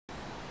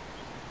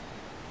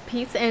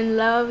Peace and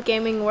love,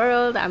 gaming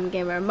world. I'm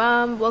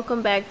GamerMom.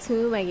 Welcome back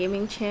to my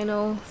gaming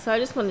channel. So I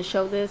just want to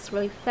show this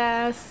really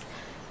fast.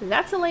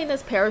 That's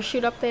Elena's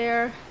parachute up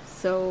there.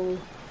 So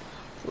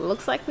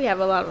looks like we have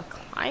a lot of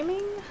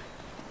climbing,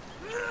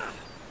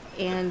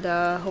 and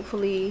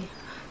hopefully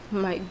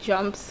my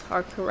jumps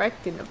are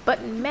correct and the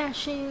button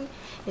mashing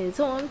is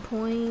on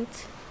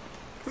point.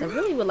 So I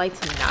really would like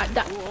to not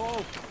die.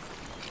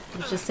 I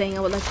was just saying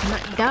I would like to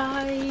not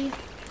die.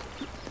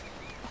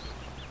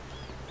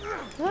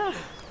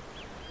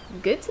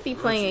 Good to be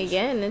playing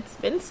again. It's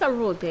been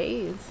several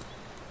days.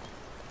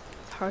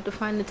 It's hard to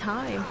find the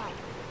time.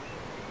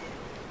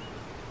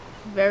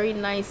 Very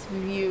nice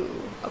view.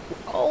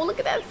 Oh, look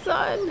at that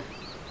sun.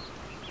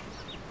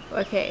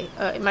 Okay,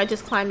 am I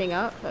just climbing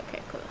up? Okay,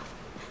 cool.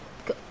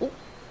 Oh,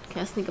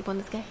 can I sneak up on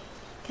this guy?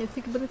 Can I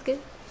sneak up on this guy?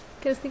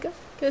 Can I sneak up?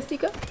 Can I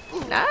sneak up?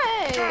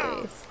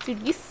 Nice!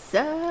 Dude, you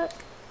suck.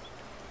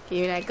 Give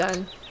me that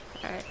gun.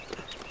 Alright.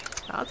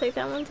 I'll take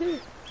that one too.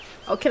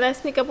 Oh, can I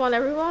sneak up on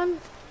everyone?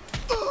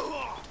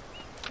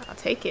 I'll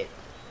take it.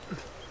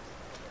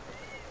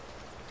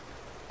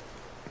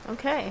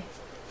 Okay.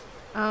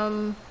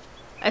 I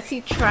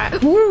see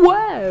trap.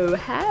 Whoa!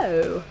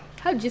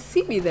 How'd you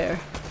see me there?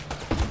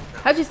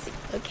 How'd you see?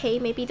 Okay,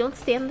 maybe don't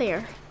stand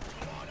there.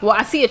 Well,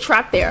 I see a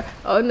trap there.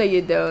 Oh no,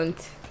 you don't.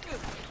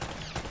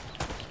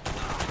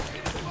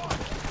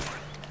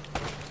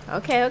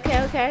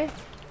 Okay.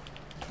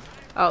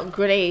 Oh,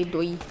 grenade.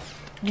 You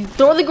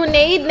throw the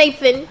grenade,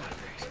 Nathan.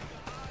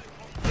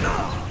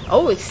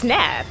 Oh, it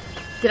snapped.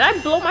 Did I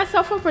blow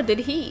myself up or did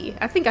he?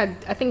 I think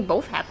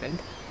both happened.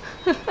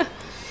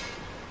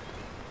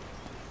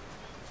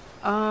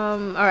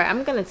 Alright,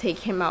 I'm gonna take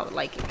him out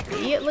like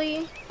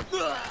immediately.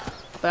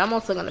 But I'm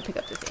also gonna pick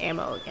up this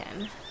ammo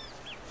again.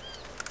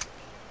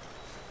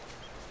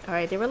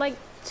 Alright, there were like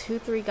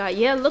 2-3 guys.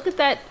 Yeah, look at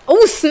that.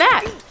 Oh,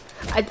 snap!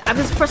 I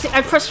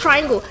pressed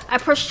triangle.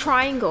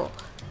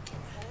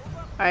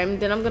 Alright,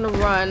 then I'm gonna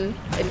run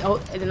and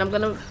then I'm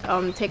gonna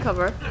take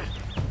cover.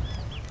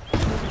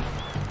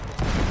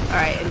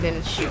 Alright, and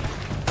then shoot.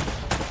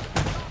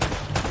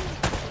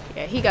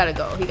 Yeah, he gotta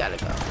go.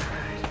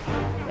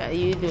 Yeah,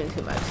 you're doing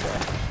too much, sir.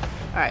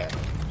 Alright,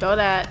 throw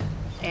that,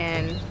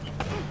 and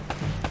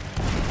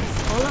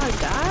that's all I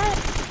got?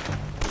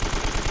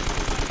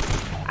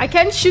 I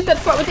can't shoot that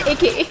far with the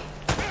AK.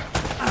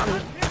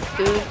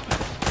 Dude.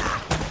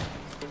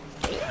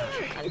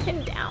 I'm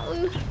pinned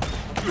down.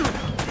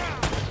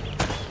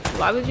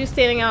 Why was you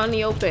standing out in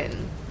the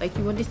open? Like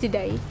you wanted to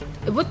die?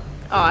 What?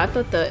 Oh, I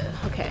thought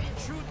okay.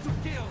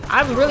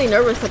 I'm really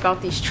nervous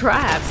about these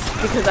traps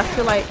because I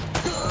feel like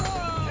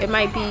it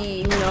might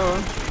be, you know,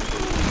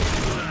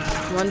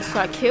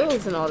 one-shot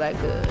kills and all that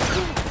good.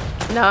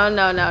 No.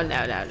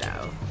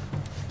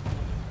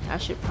 I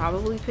should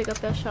probably pick up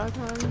that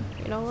shotgun.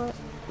 You know what?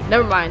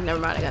 Never mind. I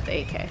got the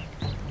AK.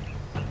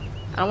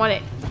 I don't want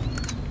it.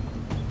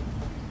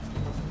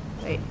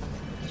 Wait.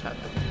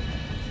 Shotgun.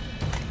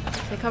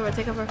 Take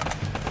cover.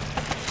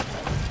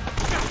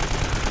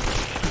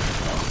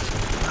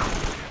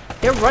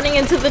 They're running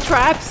into the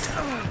traps.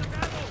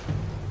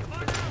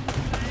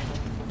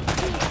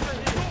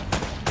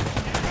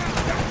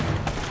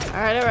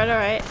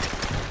 Alright.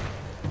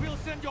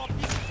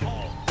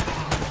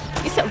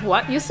 You said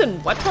what? You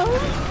said what home?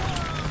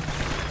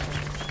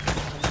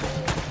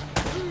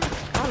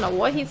 I don't know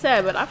what he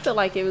said, but I feel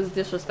like it was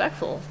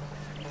disrespectful.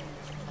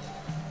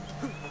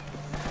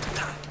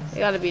 There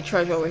gotta be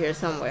treasure over here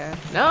somewhere.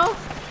 No?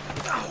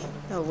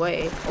 No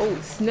way. Oh,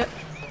 snap.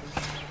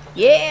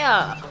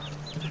 Yeah!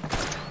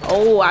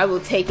 Oh, I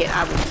will take it.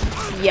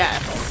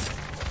 Yes.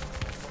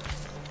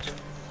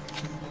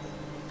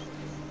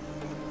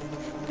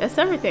 That's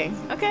everything.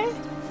 Okay.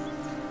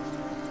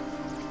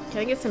 Can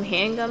I get some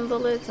handgun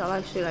bullets? I'll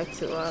actually like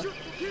to,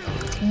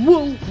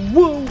 Whoa!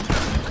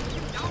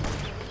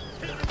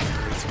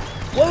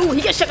 Whoa,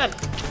 he got shotgun!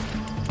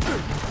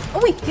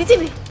 Oh wait, he's in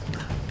me!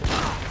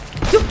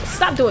 Dude,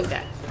 stop doing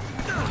that!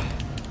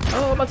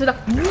 Oh, I'm about to die.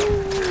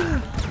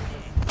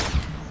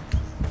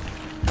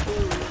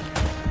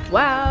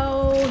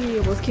 Wow, he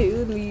almost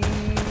killed me.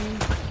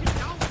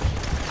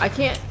 I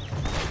can't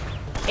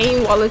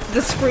aim while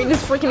the screen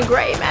is freaking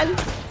gray, man.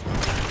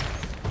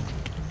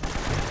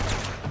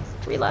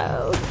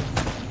 Reload.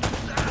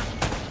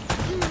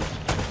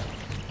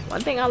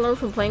 One thing I learned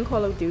from playing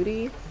Call of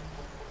Duty,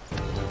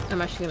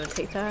 I'm actually gonna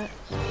take that,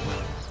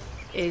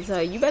 is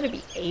you better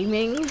be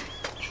aiming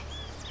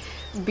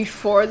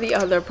before the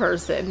other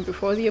person,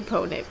 before the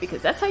opponent,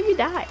 because that's how you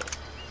die.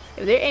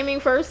 If they're aiming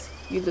first,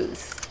 you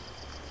lose.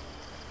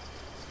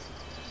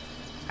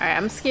 Alright,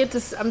 I'm scared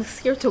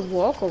to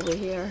walk over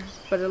here,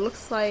 but it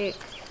looks like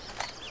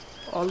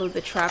all of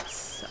the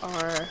traps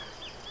are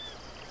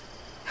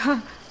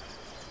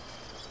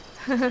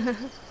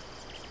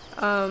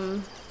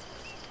oh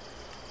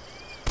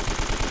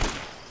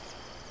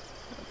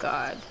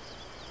god.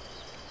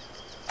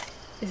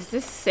 Is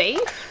this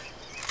safe?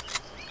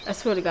 I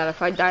swear to god,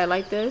 if I die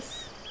like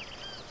this.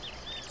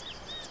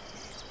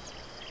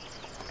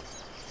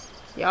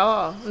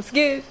 Y'all, I'm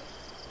scared.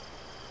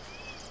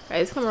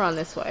 Alright, let's come around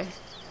this way.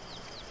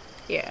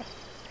 Yeah.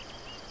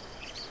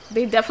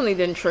 They definitely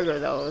didn't trigger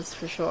those,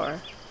 for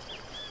sure.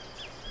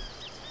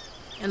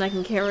 And I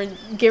can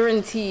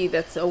guarantee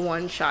that's a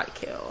one-shot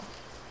kill.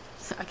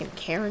 I can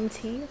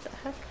guarantee? What the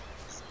heck?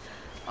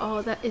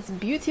 Oh, that is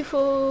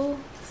beautiful.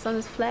 The sun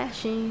is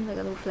flashing like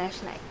a little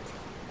flashlight.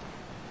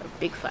 A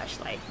big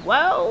flashlight.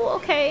 Well,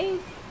 okay.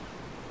 You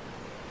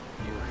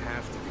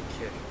have to be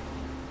kidding.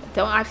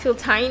 Don't I feel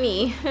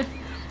tiny?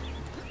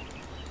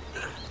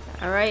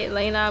 Alright,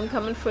 Elena, I'm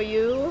coming for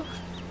you.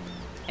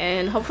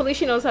 And hopefully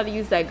she knows how to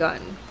use that gun.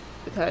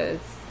 Because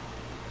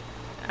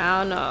I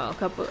don't know,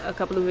 a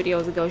couple of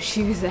videos ago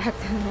she was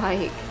acting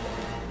like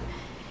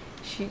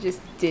she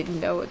just didn't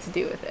know what to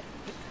do with it.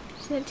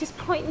 She said just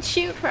point and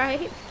shoot,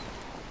 right?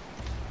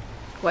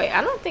 Wait,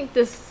 I don't think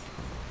this.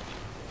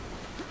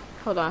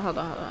 Hold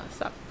on,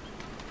 stop.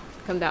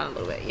 Come down a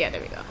little bit. Yeah,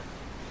 there we go.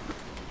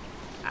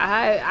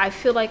 I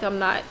feel like I'm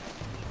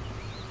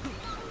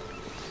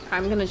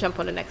gonna jump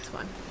on the next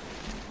one.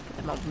 Get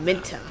the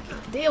momentum.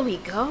 There we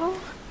go.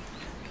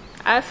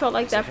 I felt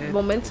like that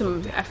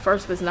momentum at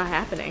first was not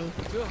happening.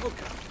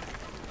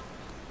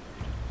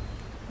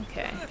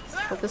 Okay, let's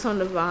focus on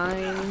the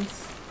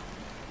vines.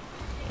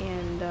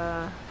 And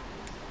yeah,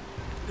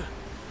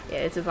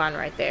 it's a vine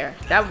right there.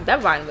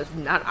 That vine was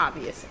not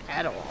obvious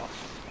at all.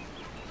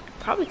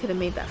 Probably could have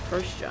made that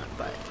first jump,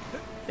 but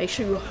make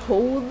sure you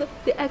hold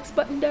the X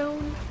button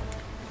down.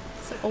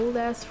 It's an old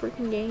ass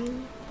freaking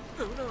game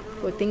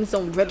where things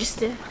don't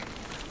register.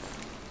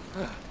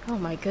 Oh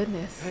my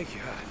goodness. Thank you.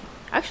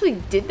 I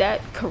actually did that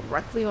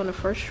correctly on the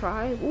first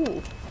try.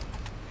 Ooh.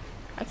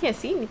 I can't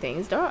see anything.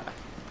 It's dark.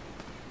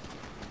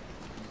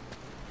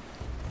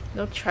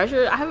 No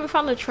treasure? I haven't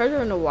found a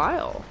treasure in a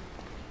while.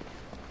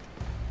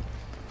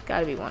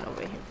 Gotta be one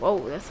over here. Whoa,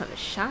 that sun is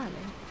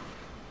shining.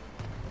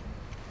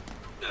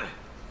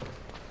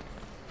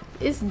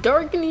 It's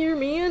dark in here,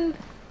 man.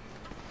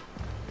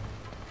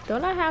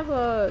 Don't I have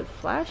a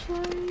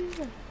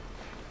flashlight? I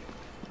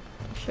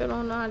sure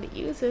don't know how to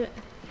use it.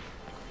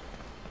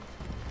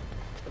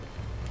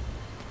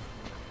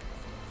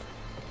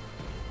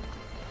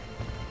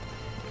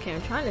 Okay,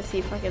 I'm trying to see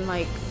if I can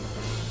like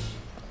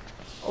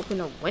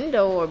open a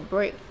window or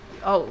break.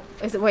 Oh,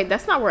 is it? Wait,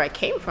 that's not where I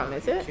came from,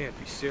 is it? Can't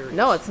be serious.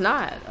 No, it's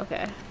not.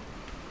 Okay.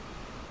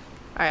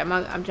 All right,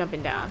 I'm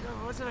jumping down.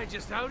 No, wasn't I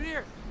just out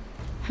here?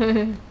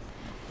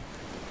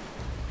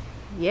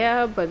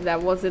 Yeah, but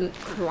that wasn't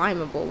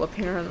climbable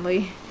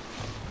apparently.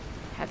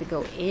 Had to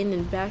go in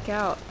and back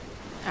out.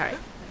 All right.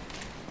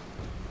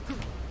 Get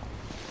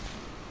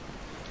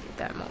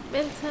that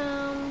momentum.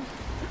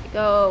 There we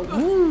go.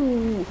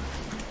 Woo!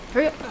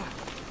 Hurry up.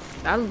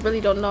 I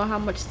really don't know how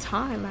much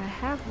time I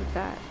have with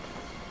that.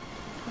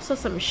 I saw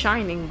some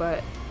shining,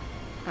 but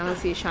I don't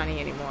see it shining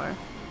anymore.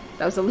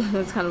 That's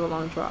kind of a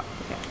long drop.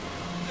 Okay.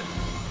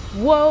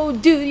 Whoa,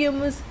 dude, you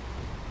almost.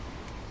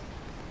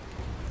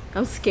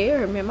 I'm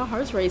scared, man. My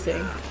heart's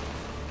racing.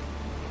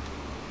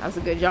 That was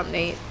a good jump,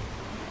 Nate.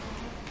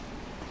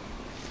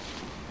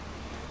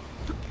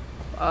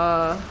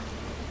 I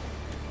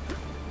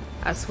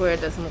swear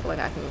it doesn't look like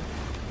I can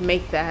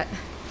make that.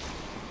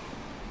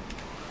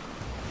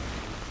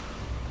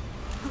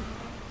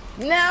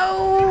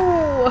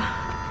 No!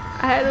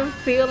 I had a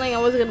feeling I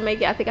wasn't gonna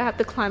make it. I think I have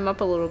to climb up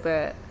a little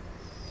bit.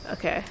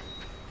 Okay.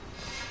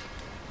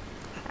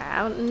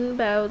 Out and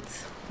about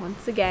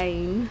once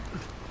again.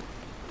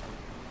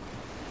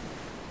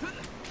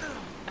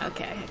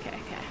 Okay.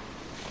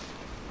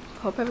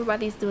 Hope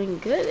everybody's doing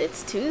good.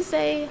 It's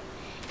Tuesday,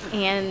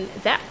 and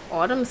that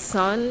autumn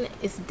sun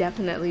is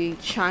definitely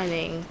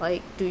shining.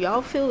 Like, do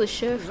y'all feel the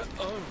shift?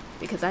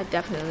 Because I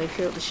definitely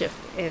feel the shift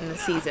in the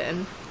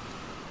season.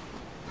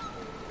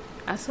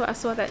 I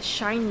saw that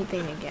shiny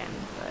thing again,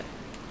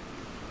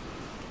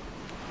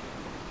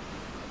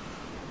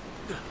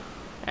 but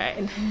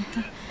alright.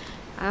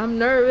 I'm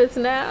nervous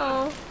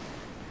now.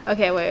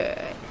 Okay, wait.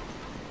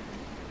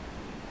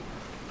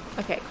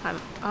 Okay,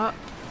 climb up.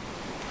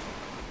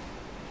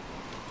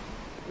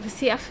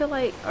 See, I feel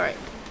like alright,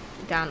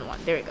 down one.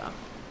 There we go.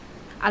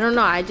 I don't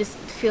know, I just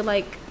feel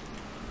like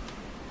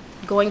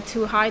going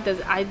too high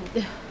does I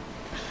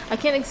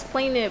can't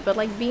explain it, but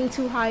like being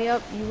too high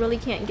up, you really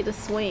can't get a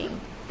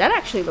swing. That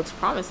actually looks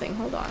promising.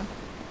 Hold on.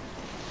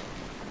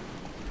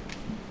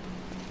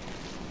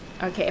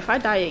 Okay, if I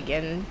die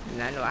again,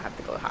 then I know I have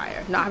to go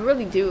higher. No, I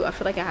really do. I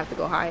feel like I have to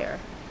go higher.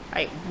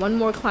 Alright, one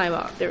more climb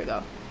up. There we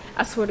go.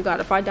 I swear to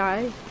God, if I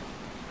die,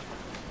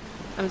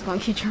 I'm just gonna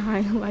keep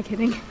trying. Am I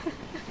kidding?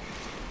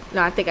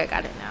 No, I think I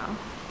got it now.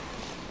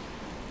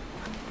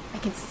 I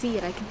can see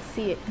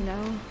it, you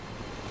know?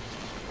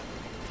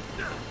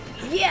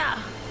 Yeah!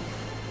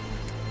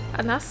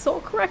 And I saw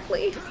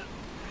correctly.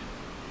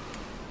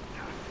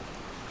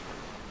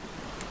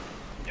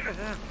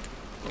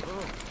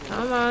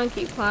 Come on,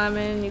 keep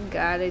climbing. You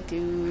got it,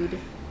 dude.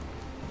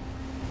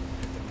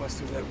 Bust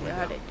through that You window.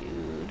 got it,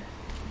 dude.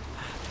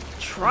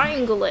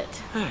 Triangle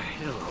it.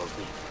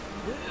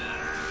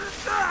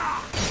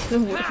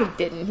 What if it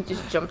didn't? He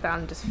just jumped out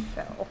and just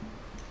fell.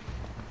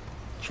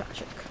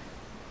 Tragic.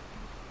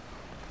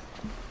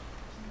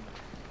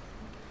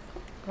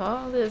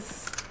 Well,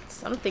 there's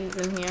some things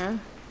in here.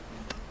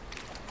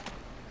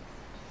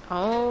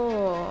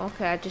 Oh,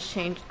 okay, I just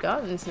changed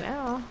guns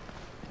now.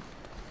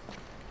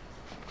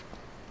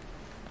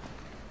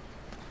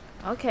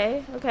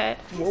 Okay, okay.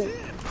 Whoa.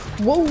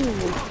 Whoa!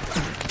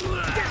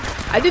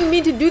 I didn't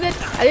mean to do that.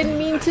 I didn't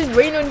mean to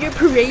rain on your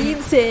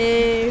parade,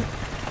 sir.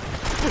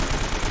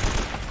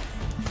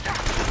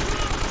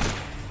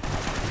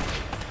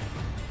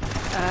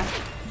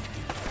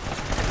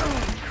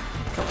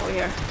 Come over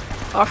here.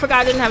 Oh, I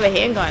forgot I didn't have a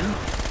handgun.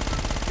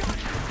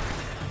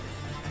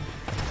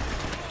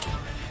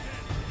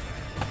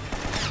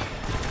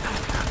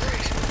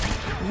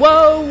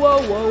 Whoa,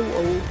 whoa, whoa,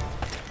 whoa.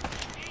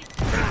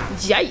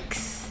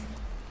 Yikes.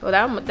 Well,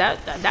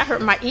 that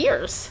hurt my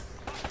ears.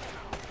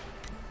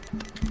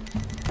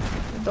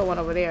 Throw one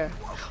over there.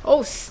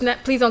 Oh,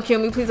 snap. Please don't kill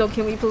me. Please don't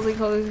kill me. Please,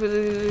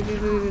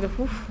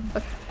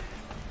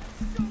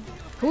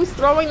 who's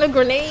throwing the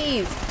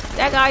grenades?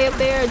 That guy up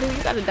there. Dude,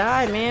 you gotta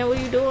die, man. What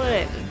are you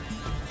doing?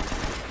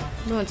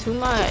 You're doing too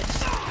much.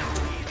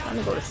 Time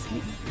to go to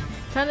sleep.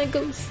 Time to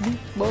go to sleep,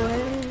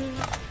 boy.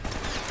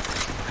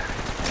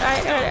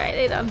 Alright,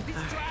 they done.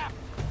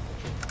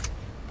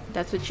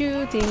 That's what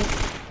you think.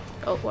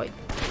 Oh, wait.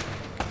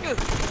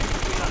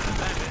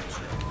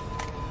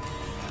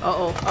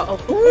 Uh-oh.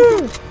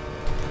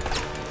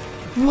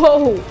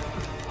 Whoa!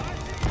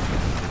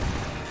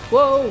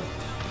 Whoa!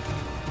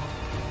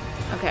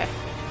 Okay.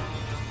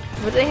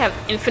 What, do they have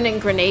infinite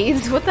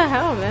grenades? What the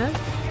hell, man?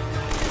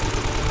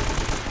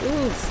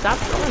 Ooh, stop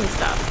throwing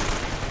stuff.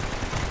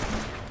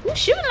 Who's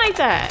shooting like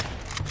that?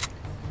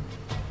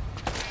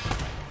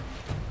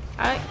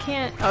 I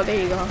can't. Oh, there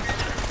you go.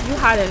 You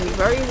hiding me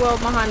very well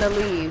behind the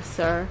leaves,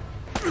 sir.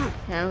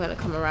 Here, I'm gonna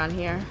come around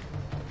here.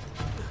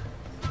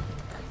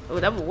 Oh,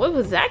 what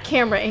was that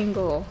camera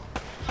angle?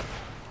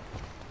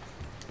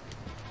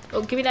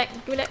 Oh, give me that.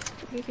 Give me that.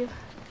 Thank you.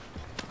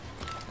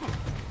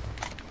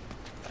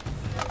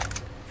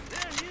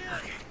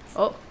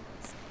 Oh.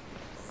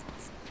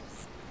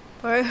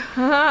 Alright.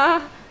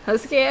 I'm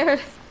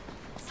scared.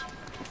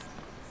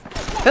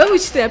 Oh,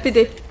 snap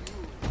it.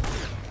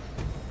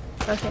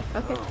 Okay.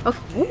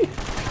 Ooh.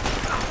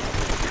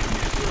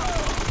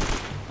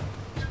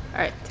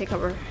 Alright, take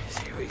cover.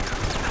 Here we go.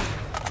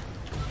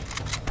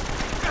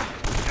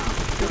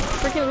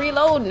 Freaking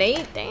reload,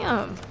 Nate.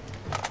 Damn.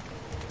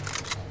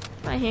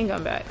 My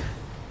handgun back.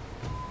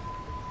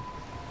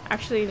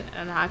 Actually,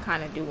 and I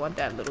kind of do want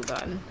that little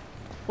gun.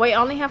 Wait, I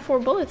only have 4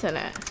 bullets in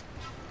it.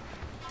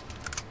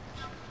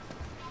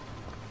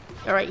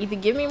 Alright, either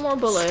give me more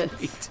bullets.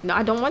 Sweet. No,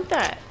 I don't want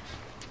that.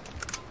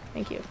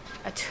 Thank you.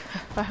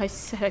 I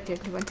said I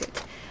didn't want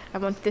it. I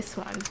want this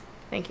one.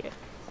 Thank you.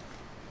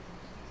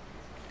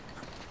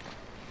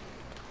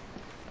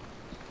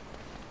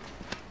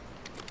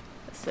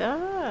 What's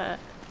that?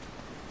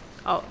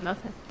 Oh,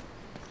 nothing.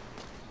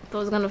 I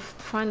was gonna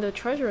find the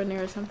treasure in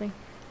there or something.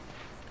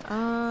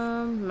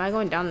 Am I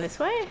going down this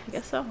way? I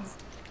guess so.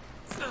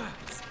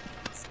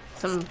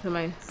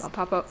 Somebody, I'll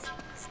pop up.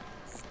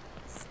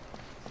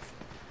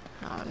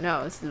 Oh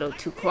no, it's a little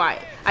too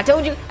quiet. I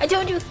told you! I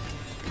told you!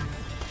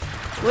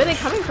 Where are they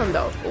coming from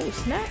though? Oh,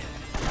 snap.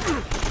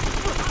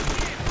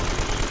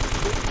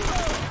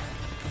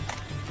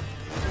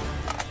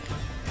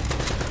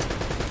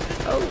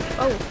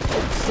 Oh,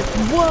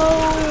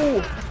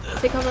 whoa!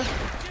 Take cover.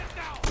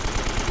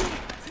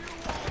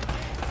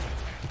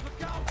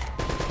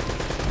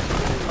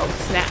 Oh,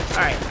 snap.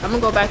 Alright, I'm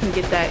gonna go back and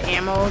get that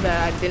ammo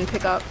that I didn't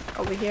pick up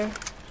over here.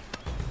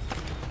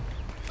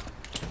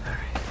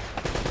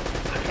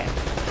 Okay.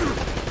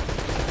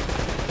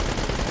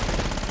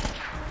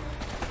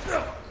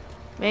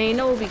 Man, you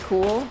know what would be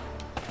cool?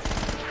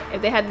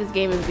 If they had this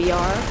game in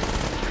VR.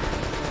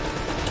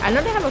 I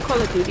know they have a Call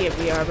of Duty in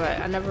VR, but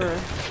I never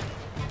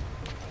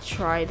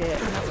tried it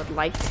and I would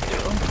like to.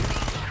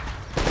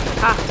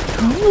 Ah!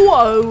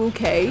 Whoa,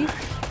 okay.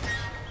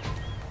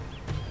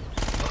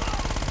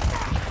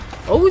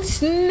 Oh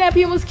snap,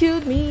 he almost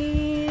killed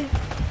me.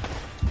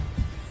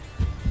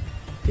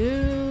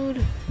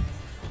 Dude.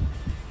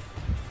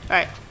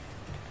 Alright.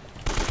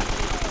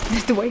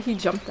 The way he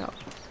jumped out.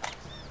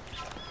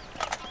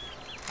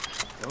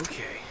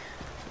 Okay.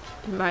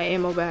 My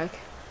ammo back.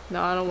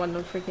 No, I don't want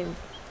no freaking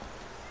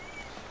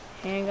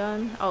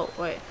handgun. Oh,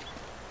 wait.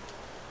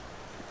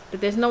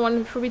 But there's no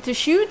one for me to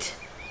shoot?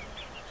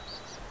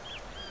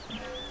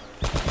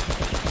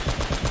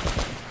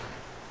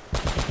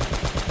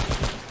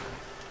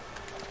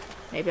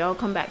 Maybe I'll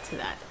come back to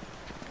that.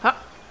 Huh?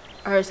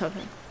 I heard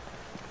something.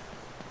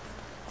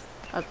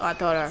 I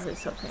thought I heard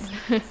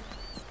something.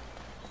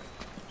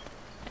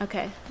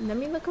 Okay, let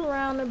me look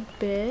around a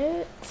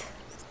bit.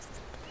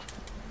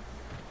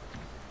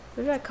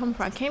 Where did I come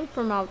from? I came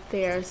from out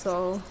there,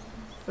 so...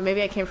 But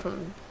maybe I came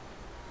from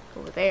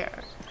over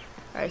there.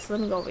 Alright, so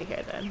let me go over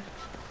here then.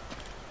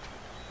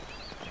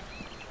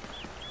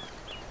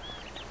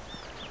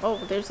 Oh,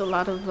 there's a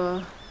lot of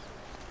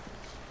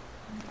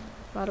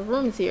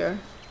rooms here.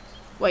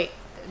 Wait,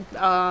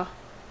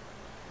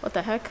 what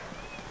the heck?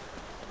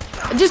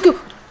 Just go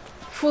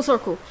full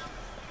circle.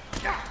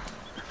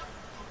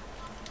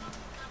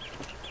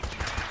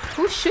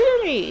 Who's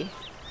shooting me?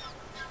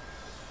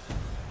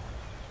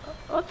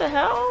 What the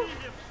hell?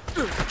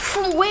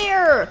 From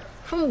where?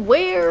 From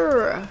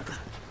where?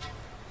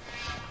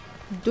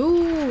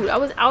 Dude, I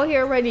was out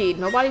here already.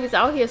 Nobody was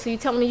out here, so you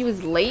telling me you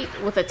was late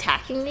with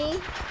attacking me?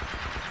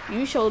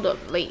 You showed up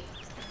late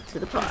to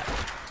the party.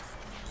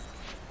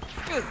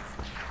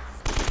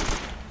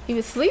 He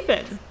was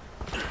sleeping.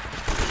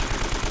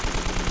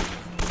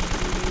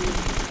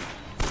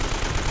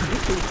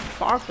 You're too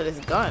far for this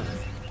gun.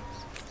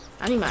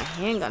 I need my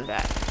handgun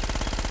back.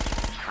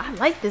 I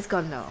like this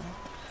gun though.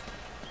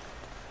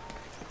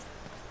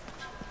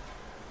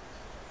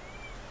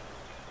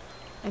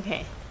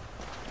 Okay.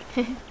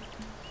 You're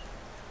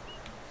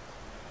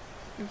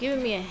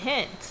giving me a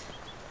hint.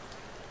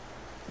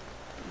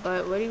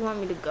 But where do you want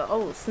me to go?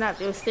 Oh, snap.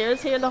 There were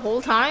stairs here the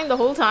whole time? The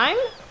whole time?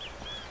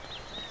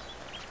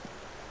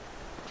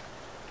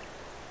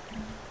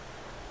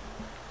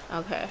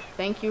 Okay.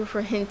 Thank you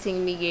for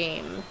hinting me,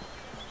 game.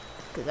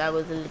 Because I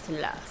was a little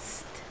lost.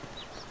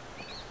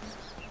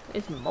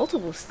 There's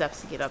multiple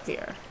steps to get up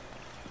here.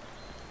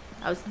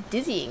 I was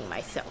dizzying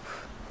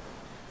myself.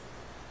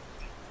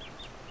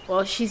 Well,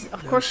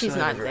 of course she's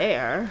not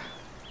there.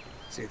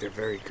 It's either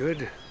very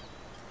good or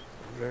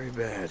very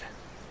bad.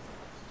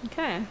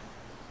 Okay.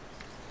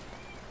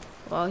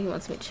 Well, he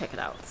wants me to check it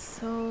out,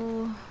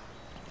 so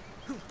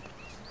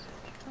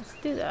let's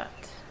do that.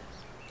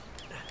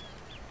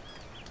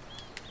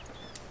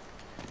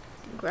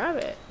 Grab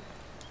it.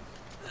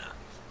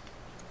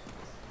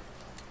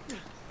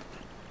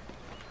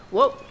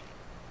 Whoa.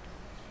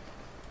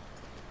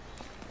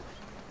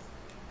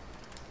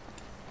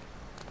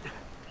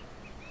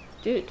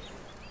 Dude.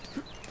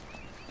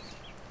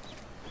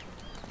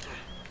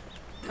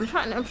 I'm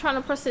trying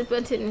to press the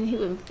button and he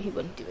wouldn't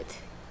do it.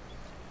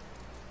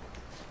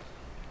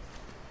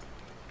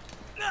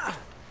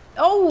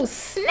 Oh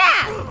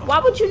snap! Why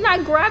would you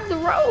not grab the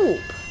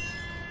rope?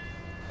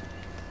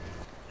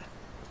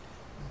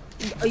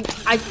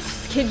 I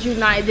kid you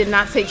not, I did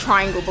not say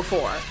triangle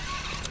before.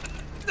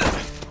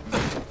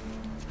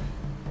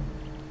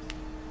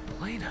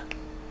 Elena,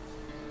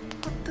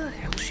 what the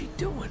hell is she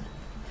doing?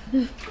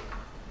 I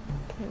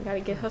gotta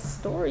get her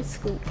story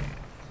scoop.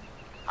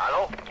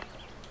 Hello?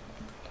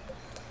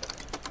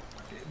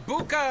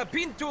 Buka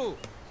pintu!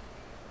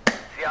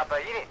 Siapa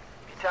ini?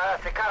 Bicara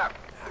sekarang.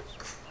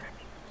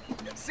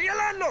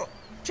 Sialan lo!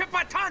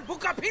 Cepatan,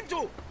 buka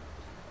pintu!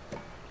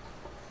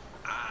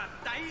 Ah,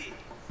 tai!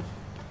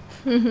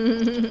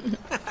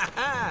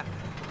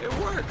 It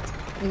worked.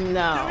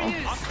 No. There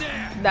he is. Up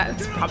there.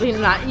 That's probably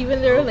not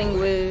even their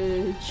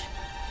language.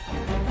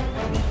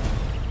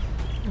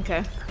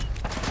 Okay.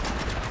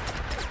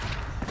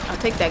 I'll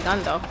take that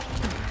gun though.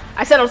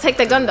 I said I'll take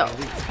the gun though.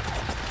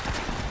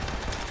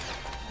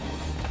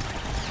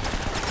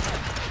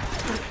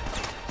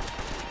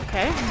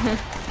 Okay.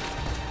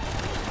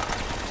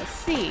 Let's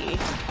see.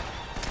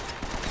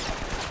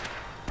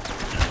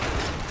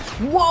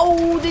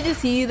 Whoa! Did you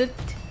see that?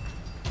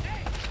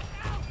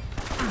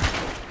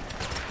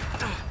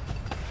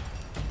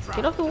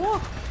 Get off the wall.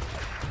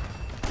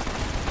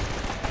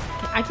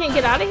 I can't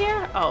get out of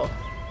here? Oh.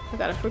 I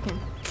gotta freaking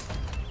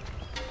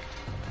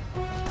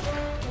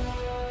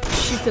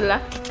shoot to the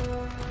left.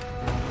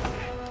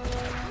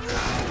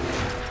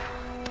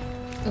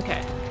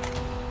 Okay.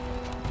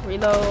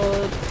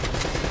 Reload.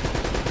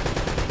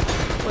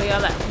 Where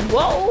y'all at?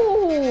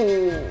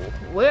 Whoa!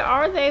 Where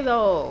are they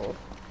though?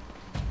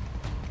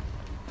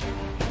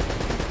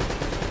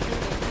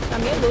 Got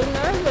me a little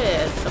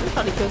nervous. I'm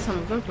trying to kill some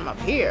of them from up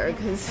here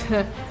because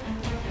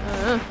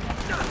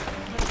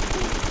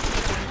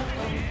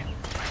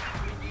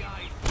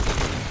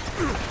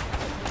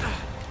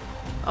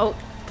oh.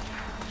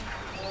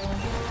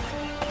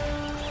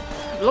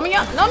 Blow me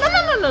up. No, no,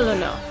 no, no, no, no,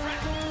 no.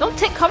 Don't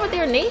take cover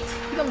there, Nate.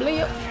 You're gonna blow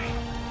you up.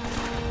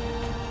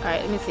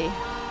 Alright, let me see.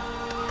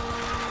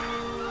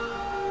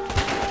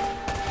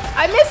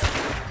 I missed!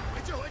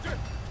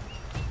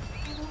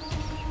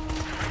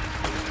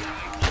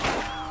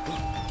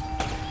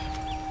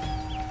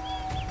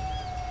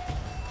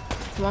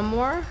 One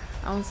more?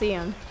 I don't see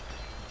him.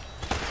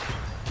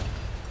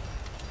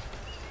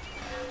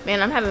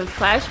 Man, I'm having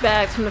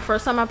flashbacks from the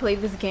first time I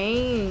played this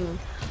game.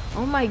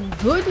 Oh my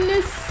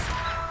goodness!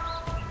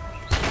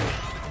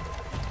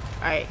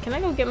 Alright, can I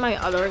go get my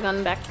other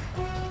gun back?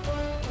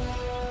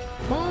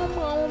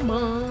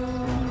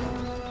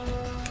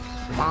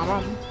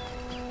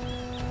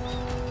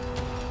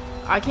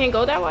 I can't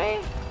go that way?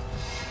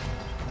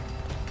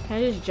 Can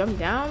I just jump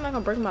down? I'm not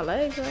gonna break my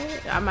legs,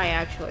 right? I might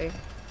actually.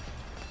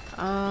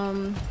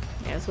 Yeah,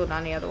 let's go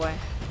down the other way.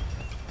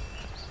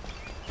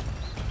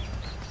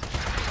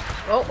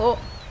 Oh, oh,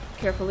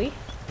 carefully.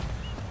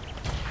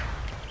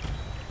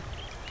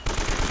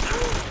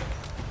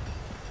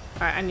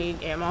 Alright, I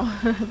need ammo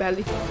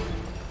badly.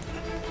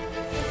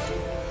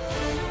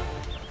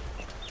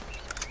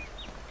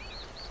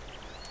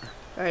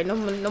 Alright, no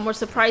more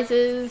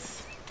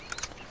surprises.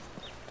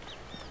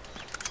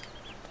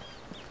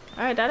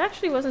 Alright, that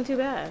actually wasn't too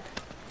bad.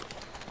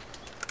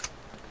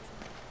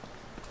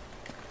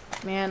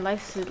 Man,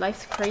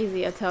 life's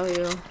crazy, I tell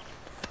you.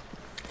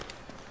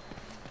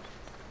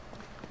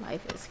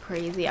 Life is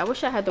crazy. I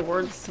wish I had the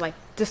words to like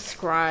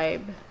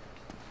describe.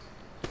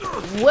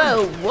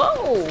 Whoa,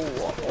 whoa,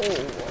 whoa,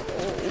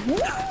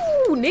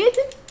 whoa.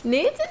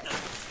 Nathan?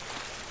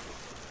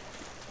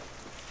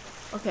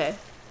 Okay.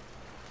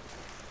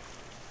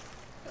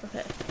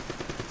 Okay.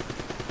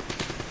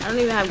 I don't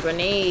even have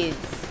grenades.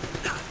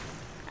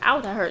 Ow,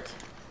 that hurt.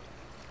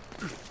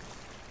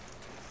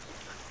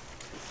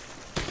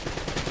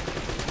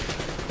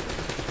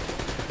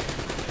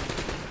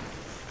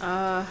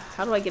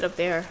 How do I get up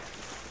there?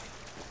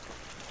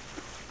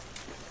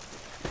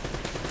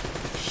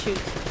 Shoot.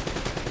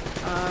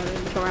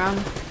 Look around.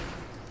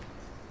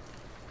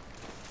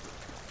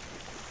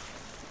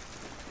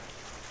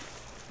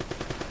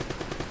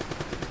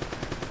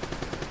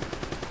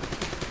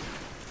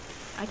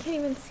 I can't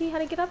even see how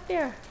to get up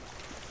there.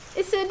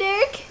 It's so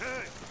dark.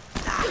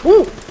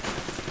 Ooh!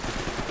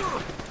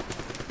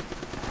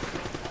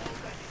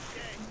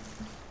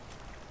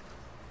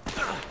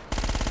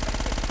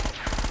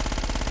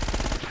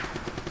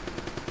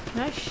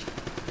 Nice.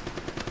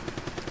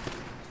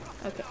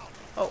 Okay.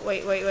 Oh,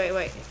 wait.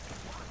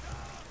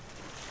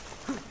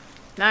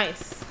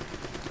 Nice.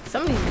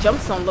 Some of these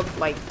jumps don't look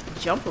like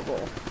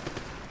jumpable.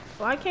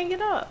 Well, I can't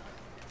get up.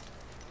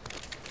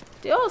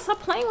 Yo, stop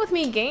playing with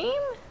me, game.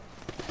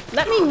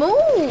 Let me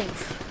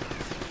move.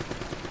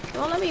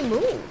 Don't let me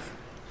move.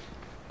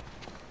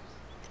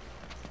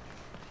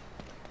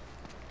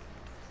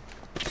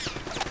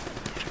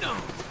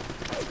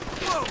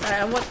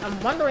 Alright,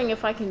 I'm wondering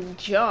if I can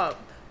jump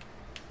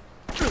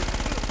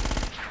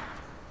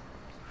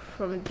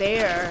from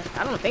there.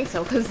 I don't think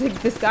so, because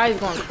this guy is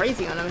going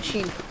crazy on a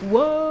machine.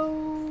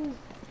 Whoa!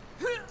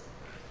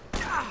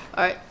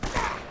 Alright.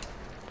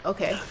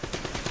 Okay.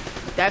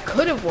 That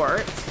could have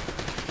worked.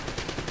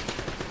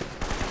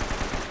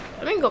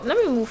 Let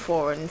me move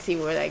forward and see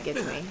where that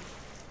gets me.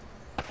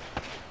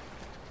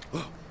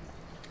 I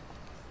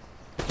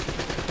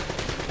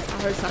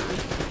heard something.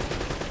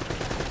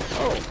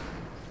 Oh.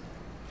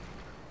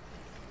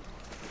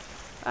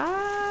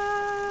 Ah!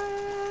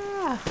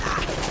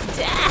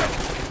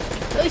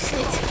 Oh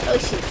shit! Oh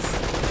shit!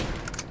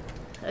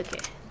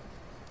 Okay.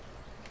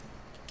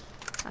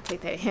 I'll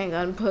take that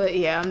handgun, but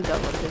yeah, I'm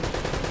done with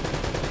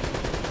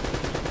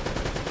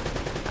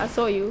it. I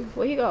saw you.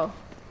 Where'd you go?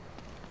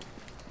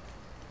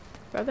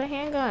 Grab the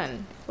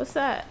handgun. What's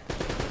that?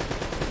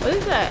 What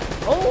is that?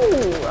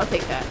 Oh, I'll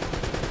take that.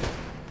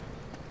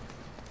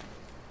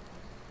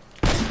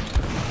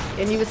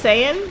 And you were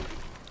saying?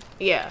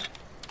 Yeah.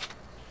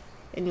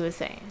 And you were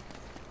saying.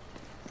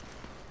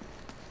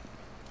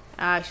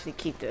 I'll actually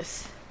keep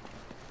this.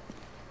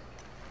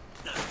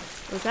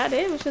 Was that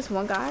it? It was just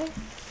one guy?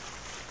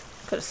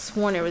 Could have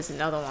sworn there was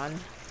another one.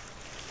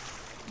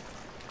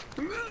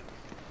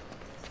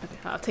 Okay,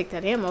 I'll take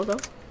that ammo though.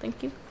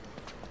 Thank you.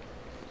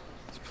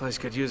 This place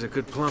could use a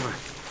good plumber.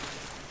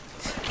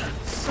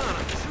 Son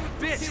of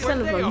a bitch, Son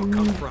where'd they all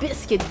come of a from?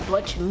 biscuit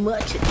butch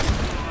muchin'.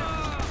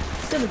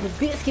 Son of a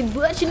biscuit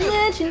butch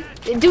muchin'.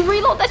 Do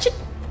reload that shit.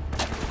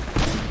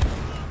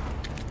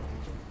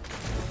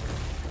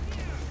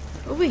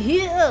 Over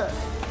here.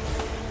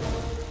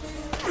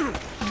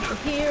 Over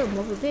here, I'm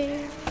over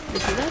there.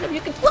 If you light up,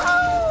 you can.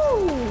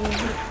 Whoa!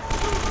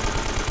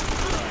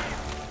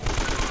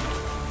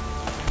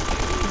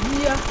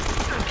 Yeah.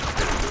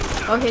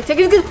 Okay, take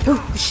it good.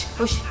 Oh shit!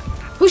 Oh shit!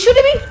 Who's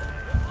shooting me?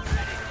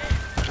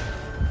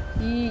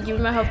 Give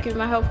me my health, give me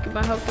my health, give me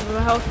my health, give me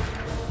my health.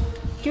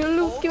 Give me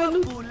loot, give me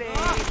loot.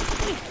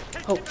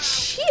 Oh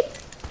shit!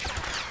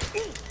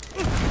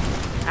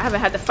 I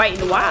haven't had to fight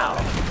in a while.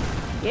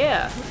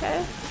 Yeah,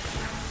 okay.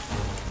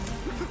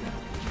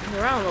 Move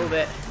around a little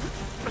bit.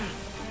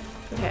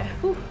 Okay.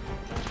 Whew.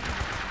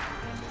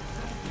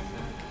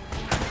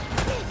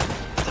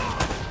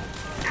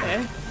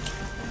 Okay.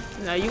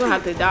 No, you're gonna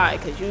have to die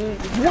because you.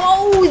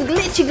 Whoa!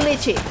 It's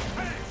glitchy.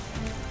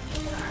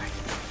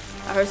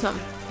 I heard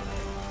something.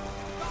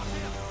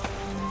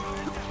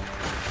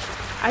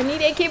 I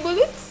need AK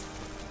bullets.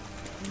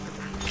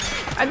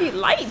 I need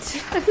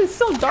light. It's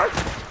so dark.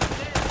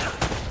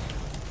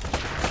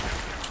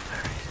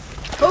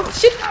 Oh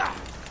shit!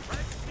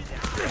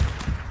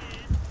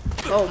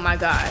 Oh my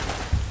god.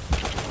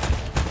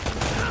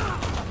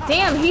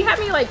 Damn, he had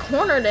me like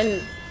cornered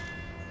and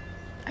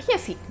I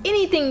can't see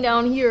anything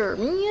down here,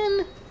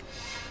 man.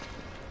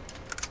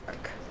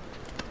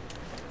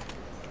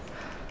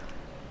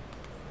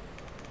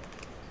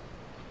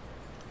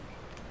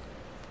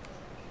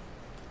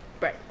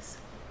 Brightness.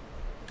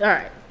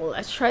 Alright, well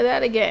let's try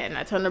that again.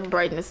 I turn the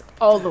brightness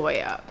all the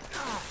way up.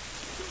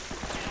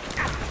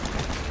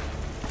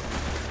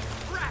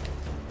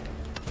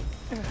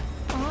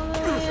 All the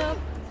way up.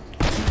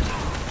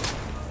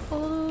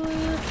 All the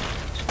way up.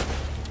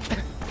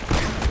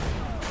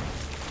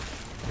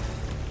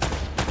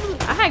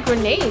 I had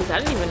grenades. I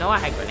didn't even know I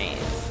had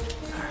grenades.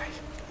 Alright.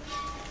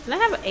 Can I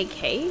have an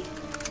AK?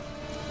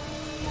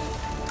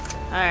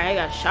 Alright, I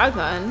got a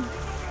shotgun.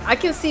 I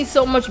can see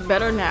so much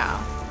better now.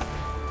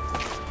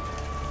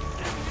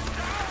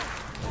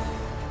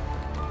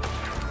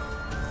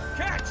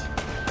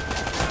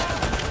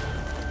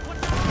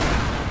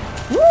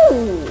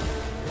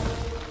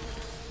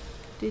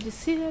 Did you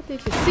see that?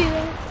 Did you see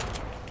that?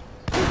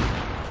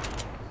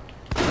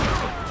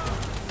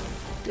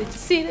 Did you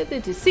see that?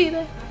 Did you see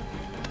that?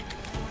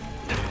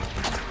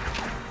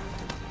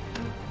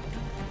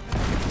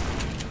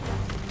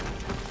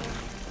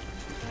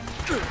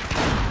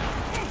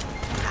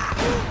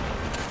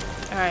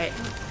 Alright.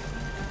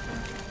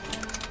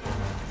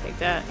 Take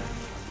that.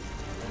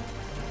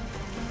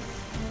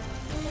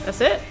 That's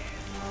it?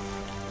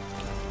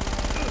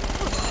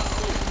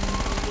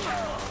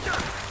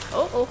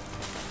 Oh, oh.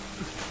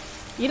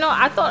 You know,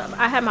 I thought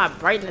I had my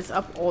brightness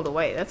up all the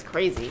way. That's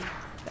crazy.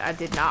 I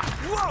did not.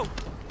 Whoa!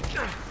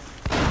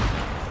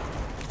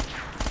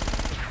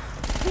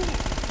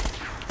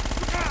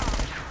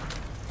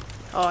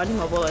 Oh, I need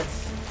more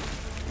bullets.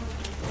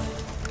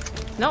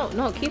 No,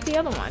 no, keep the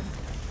other one.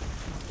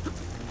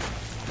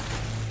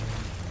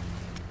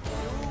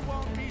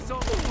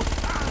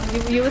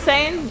 You were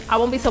saying I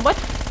won't be so much?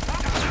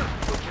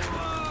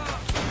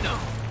 No.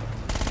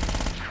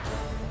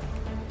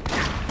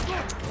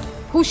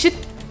 Who should?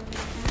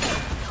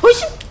 Who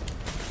should?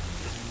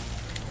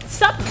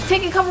 Stop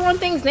taking cover on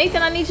things,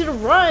 Nathan. I need you to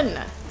run.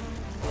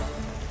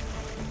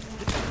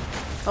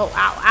 Oh,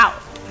 ow, ow.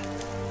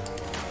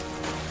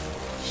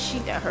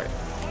 Shit, that hurt.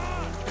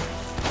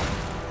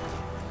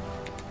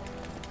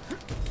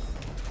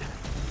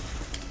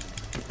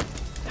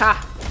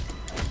 Ha.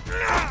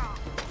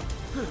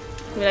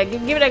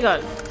 Give me that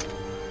gun.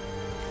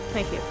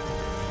 Thank you.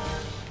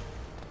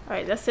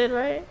 Alright, that's it,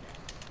 right?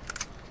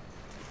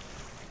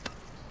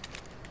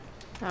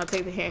 I'll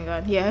take the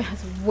handgun. Yeah, it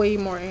has way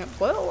more ammo.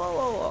 Whoa, whoa,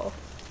 whoa, whoa.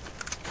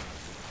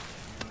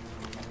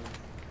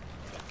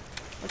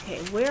 Okay,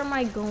 where am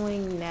I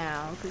going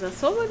now? Because I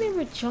saw where they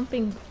were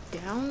jumping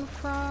down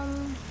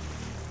from.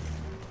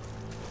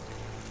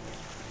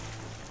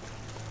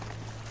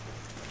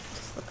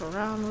 Just look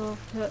around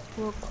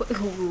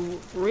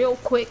real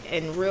quick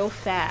and real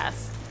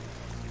fast.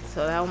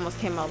 So that almost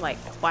came out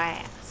like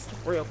quast,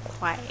 real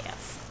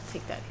quast.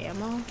 Take that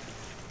ammo.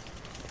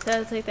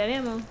 Take that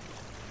ammo.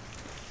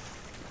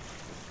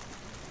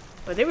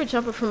 But they were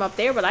jumping from up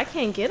there, but I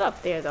can't get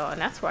up there though, and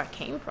that's where I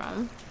came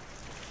from.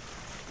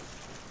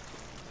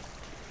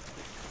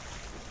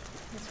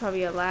 There's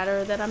probably a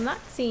ladder that I'm not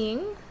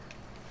seeing.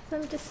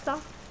 Let me just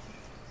stop.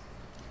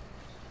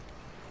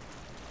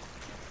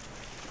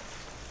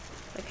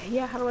 Okay,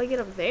 yeah, how do I get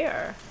up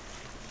there?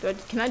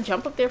 Can I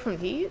jump up there from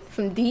these?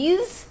 From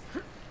these?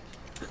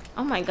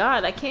 Oh my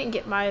god, I can't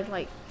get my,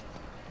 like,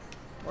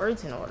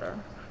 words in order.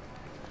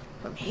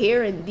 From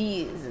here and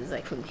these is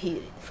like from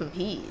here, from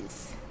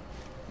these.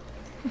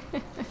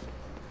 I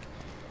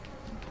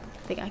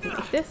think I can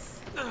make this.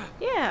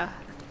 Yeah.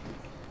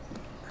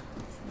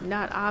 It's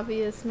not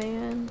obvious,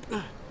 man.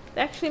 It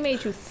actually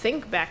made you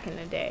think back in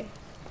the day.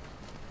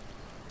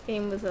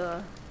 Game was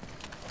a...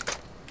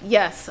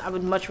 Yes, I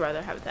would much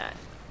rather have that.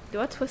 Do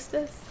I twist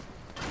this?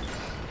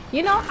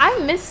 You know, I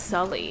miss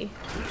Sully.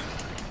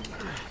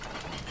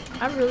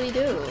 I really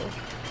do.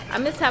 I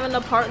miss having a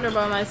partner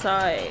by my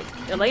side.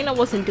 Elena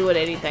wasn't doing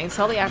anything.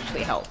 Sully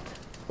actually helped.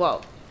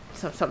 Well,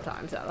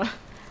 sometimes, I don't know.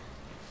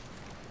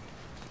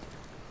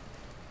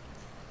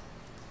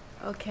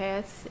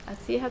 Okay, I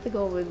see I have to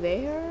go over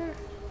there.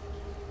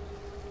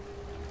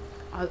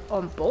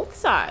 On both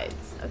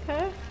sides,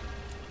 okay.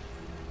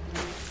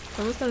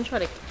 Someone's gonna try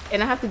to...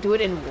 And I have to do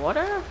it in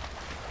water? What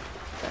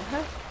the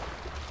heck?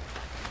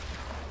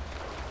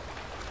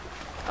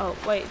 Oh,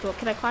 wait,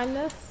 can I climb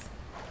this?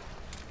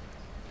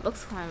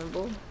 Looks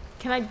climbable.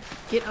 Can I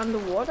get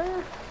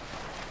underwater?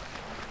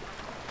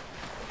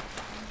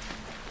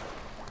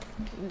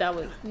 That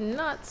was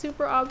not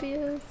super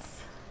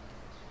obvious.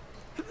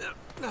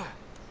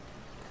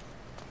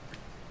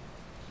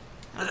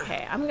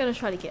 Okay, I'm gonna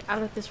try to get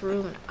out of this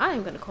room and I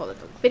am gonna call it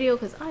a video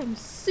because I'm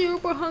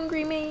super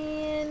hungry,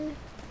 man.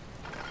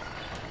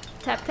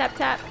 Tap, tap,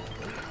 tap.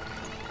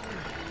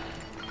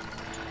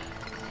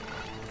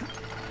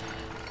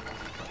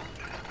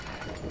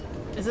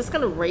 Is this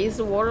gonna raise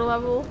the water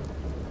level?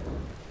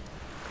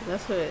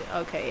 That's what it,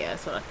 okay, yeah,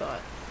 that's what I thought.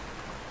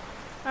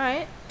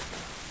 Alright.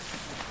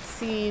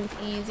 Seems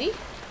easy.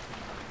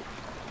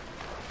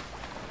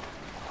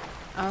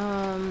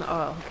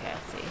 Oh, okay, I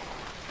see.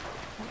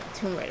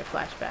 Tomb Raider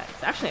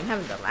flashbacks. Actually, I'm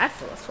having the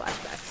Last of Us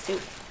flashbacks too.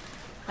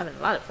 I'm having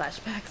a lot of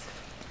flashbacks.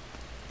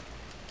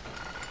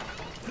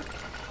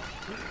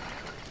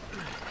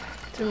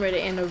 Tomb Raider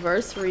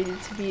Anniversary,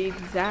 to be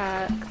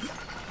exact.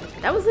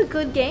 That was a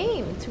good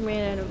game, Tomb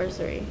Raider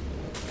Anniversary.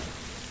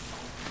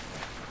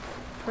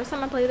 First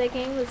time I played that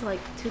game was like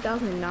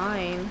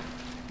 2009.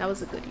 That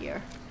was a good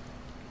year.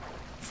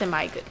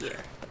 Semi-good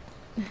year.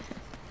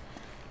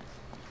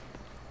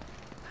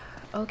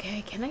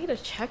 Okay, can I get a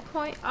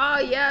checkpoint? Ah,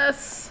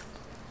 yes!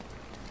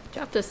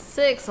 Chapter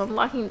 6,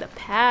 unlocking the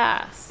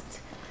past.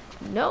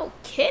 No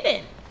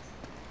kidding.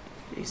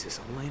 Jesus,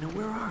 Elena,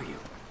 where are you?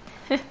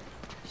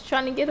 She's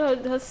trying to get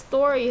her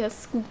story, her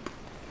scoop.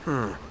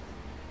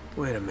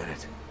 Wait a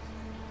minute.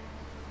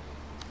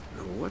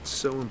 Now, what's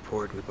so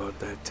important about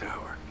that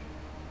tower?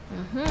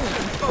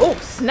 Oh,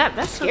 snap,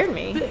 that scared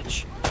me.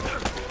 Bitch.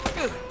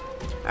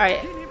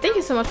 Alright, thank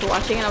you so much for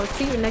watching, and I will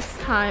see you next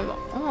time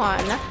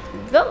on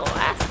The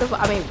Last of Us.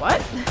 I mean,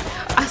 what?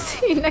 I'll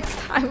see you next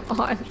time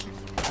on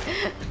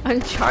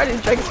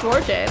Uncharted Drake's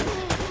Fortune.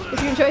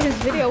 If you enjoyed this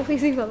video,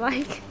 please leave a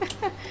like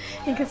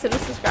and consider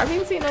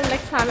subscribing so you know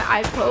next time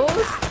I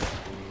post.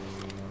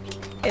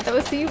 And I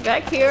will see you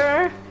back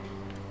here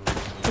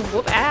to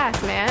whoop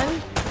ass,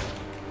 man.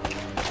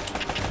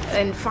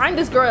 And find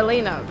this girl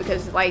Elena,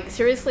 because like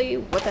seriously,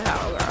 what the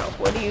hell, girl?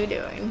 What are you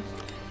doing?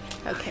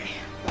 Okay,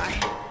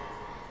 bye.